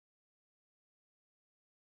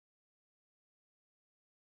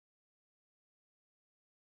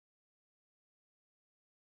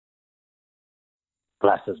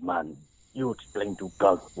Glasses man, you explain to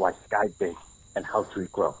Gug why sky big and how tree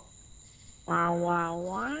grow. Wow, wow,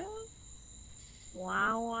 wow.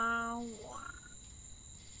 Wow, wow, wow.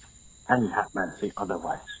 Tiny Hat Man say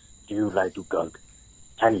otherwise. Do you lie to Gug?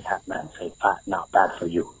 Tiny Hat Man say fat not bad for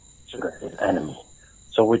you. Sugar is enemy.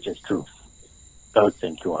 So which is true? Gug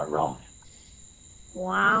think you are wrong.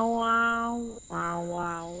 Wow, wow, wow,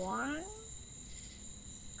 wow, wow.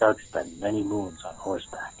 Gug spent many moons on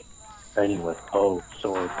horseback, fighting with bow,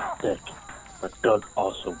 sword, and stick. But Gug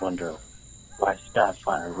also wonder why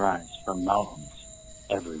starfire rise from mountains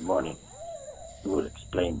every morning. You will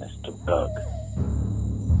explain this to Gug.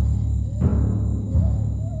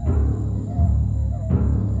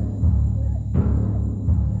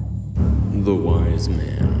 The wise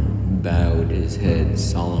man bowed his head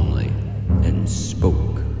solemnly and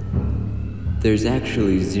spoke. There's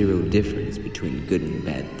actually zero difference between good and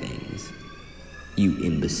bad things. You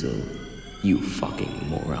imbecile. You fucking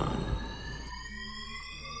moron.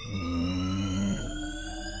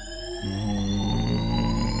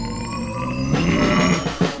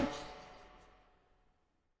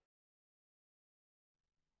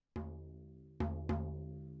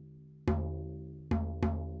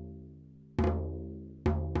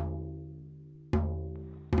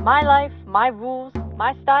 My life, my rules,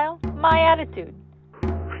 my style, my attitude.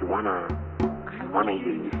 I wanna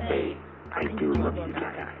hear you say, I do love you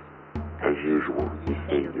guys. As usual, you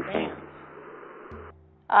save your fans.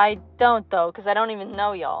 I don't, though, because I don't even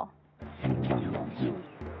know y'all.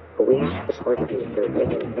 But we have to support you through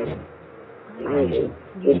thick and thin. Mind you,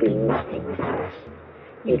 you'd be nothing without us.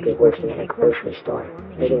 You'd be working at a grocery store,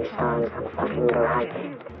 making songs on the fucking garage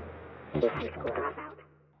band. Just have to go drop out.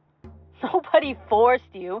 Nobody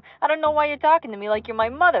forced you. I don't know why you're talking to me like you're my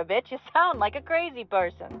mother, bitch. You sound like a crazy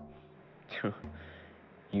person.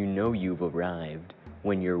 You know you've arrived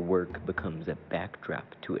when your work becomes a backdrop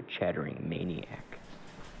to a chattering maniac.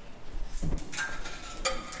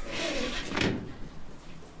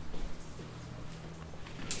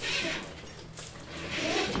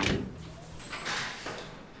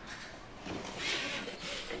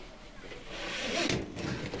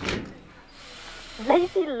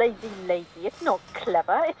 Lazy, lazy, lazy. It's not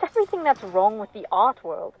clever. It's everything that's wrong with the art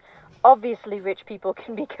world. Obviously, rich people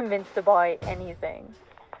can be convinced to buy anything.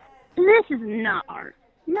 This is not art.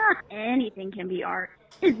 Not anything can be art.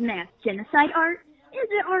 Is mass genocide art? Is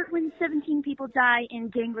it art when 17 people die in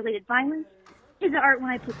gang-related violence? Is it art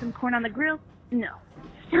when I put some corn on the grill? No.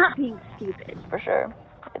 Stop being stupid. For sure.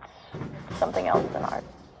 It's something else than art.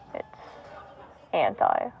 It's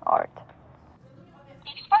anti-art.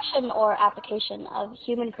 The expression or application of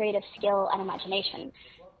human creative skill and imagination,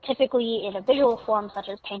 typically in a visual form such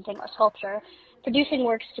as painting or sculpture, producing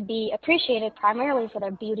works to be appreciated primarily for their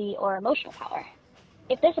beauty or emotional power.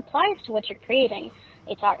 If this applies to what you're creating,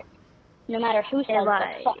 it's art. No matter who says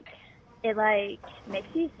the fuck. It makes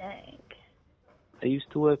you think. I used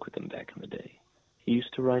to work with him back in the day. He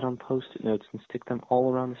used to write on post-it notes and stick them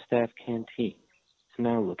all around the staff canteen. So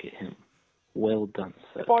now look at him. Well done,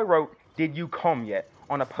 sir. If I wrote, "Did you come yet?"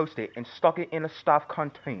 on a post-it and stuck it in a staff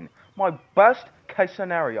canteen, my best case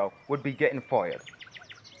scenario would be getting fired.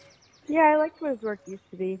 Yeah, I liked what his work used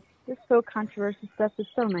to be. This so controversial stuff is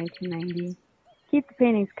so 1990. Keep the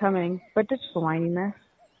paintings coming, but ditch the whininess.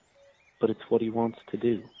 But it's what he wants to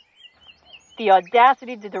do. The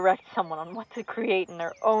audacity to direct someone on what to create in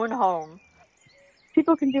their own home.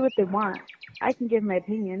 People can do what they want. I can give my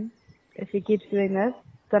opinion. If he keeps doing this,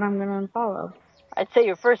 then I'm going to unfollow. I'd say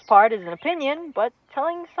your first part is an opinion, but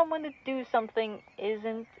telling someone to do something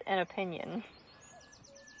isn't an opinion.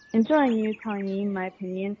 Enjoying you telling me my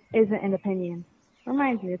opinion isn't an opinion.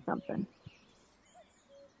 Reminds me of something.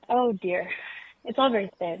 Oh dear. It's all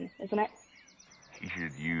very thin, isn't it? He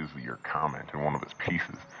should use your comment in one of his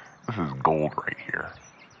pieces. This is gold right here.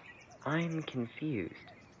 I'm confused.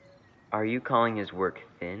 Are you calling his work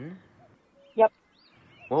thin? Yep.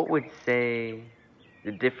 What would say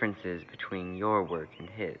the differences between your work and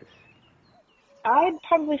his? I'd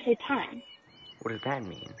probably say time. What does that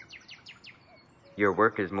mean? Your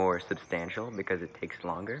work is more substantial because it takes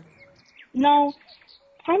longer? No,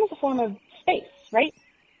 time is a form of space, right?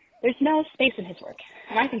 There's no space in his work,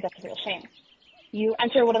 and I think that's a real shame. You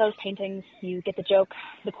enter one of those paintings, you get the joke,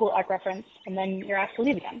 the cool art reference, and then you're asked to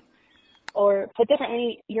leave again. Or, put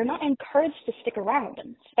differently, you're not encouraged to stick around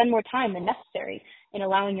and spend more time than necessary in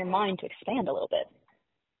allowing your mind to expand a little bit.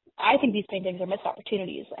 I think these paintings are missed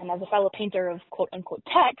opportunities, and as a fellow painter of quote-unquote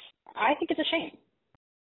text, I think it's a shame.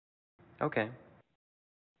 Okay.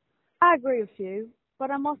 I agree with you,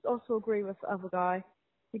 but I must also agree with the other guy.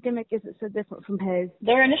 The gimmick isn't so different from his.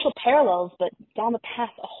 There are initial parallels, but down the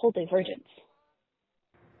path a whole divergence.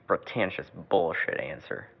 pretentious bullshit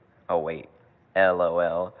answer. Oh wait,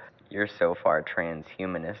 LOL. You're so far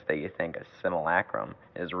transhumanist that you think a simulacrum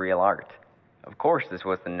is real art. Of course this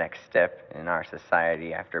was the next step in our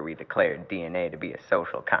society after we declared DNA to be a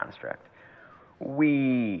social construct.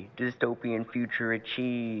 We dystopian future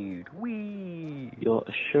achieved. We. You're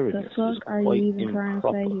assured The this is fuck are you quite even trying to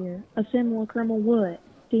improper. say here? A simulacrum of what?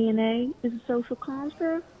 DNA is a social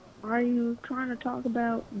construct? Are you trying to talk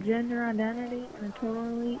about gender identity in a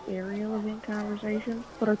totally irrelevant conversation,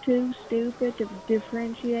 but are too stupid to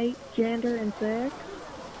differentiate gender and sex?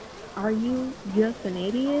 Are you just an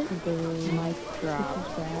idiot? Mic drop. This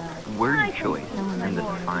is bad. Word choice and the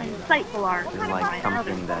defiance Insightful art. is like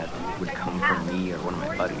something that would come from me or one of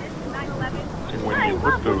my buddies.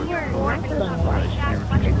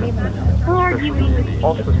 Arguing with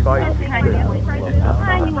All society. kind of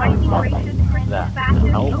I knew I was racist,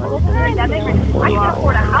 I can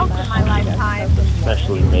afford a house in my lifetime.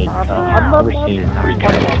 Especially made Without being able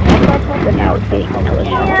to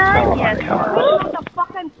Yes. What the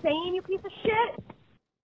fuck I'm saying, you piece of shit?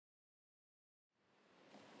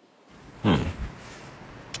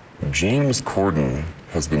 James Corden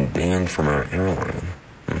has been banned from our airline.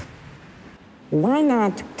 Why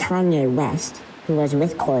not Kanye West, who was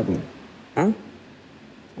with Corden? Huh?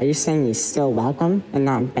 Are you saying he's still welcome and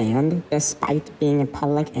not banned, despite being a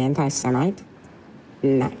public anti-Semite?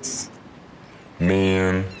 Nice.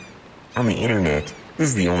 Man, on the internet, this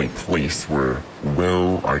is the only place where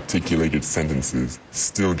well-articulated sentences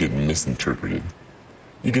still get misinterpreted.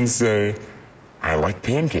 You can say, I like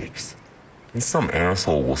pancakes. And some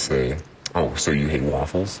asshole will say, oh, so you hate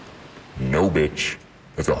waffles? No, bitch.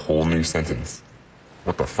 That's a whole new sentence.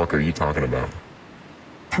 What the fuck are you talking about?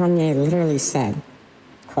 Kanye literally said,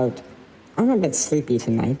 quote, I'm a bit sleepy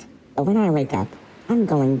tonight, but when I wake up, I'm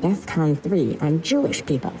going DEFCON 3 on Jewish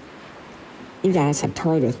people. You guys have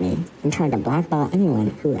toyed with me and tried to blackball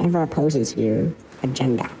anyone who ever opposes your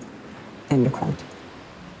agenda. End quote.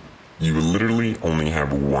 You literally only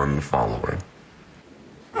have one follower.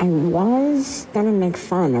 I was gonna make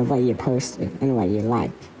fun of what you posted and what you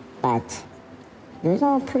liked, but there's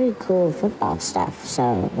all pretty cool football stuff,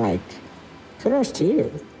 so, like, kudos to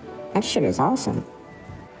you. That shit is awesome.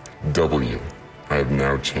 W. I have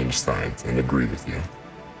now changed sides and agree with you.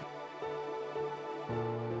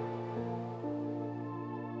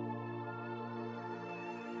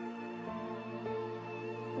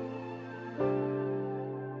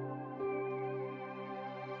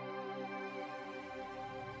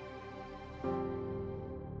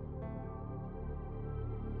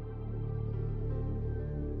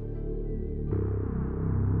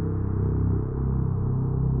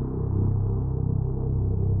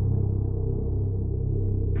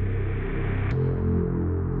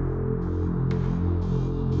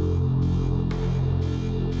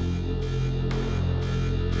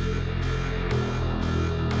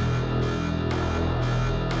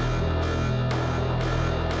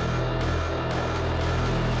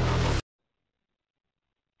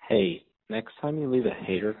 Hey, next time you leave a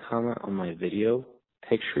hater comment on my video,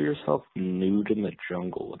 picture yourself nude in the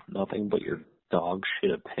jungle with nothing but your dog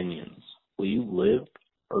shit opinions. Will you live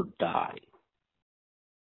or die?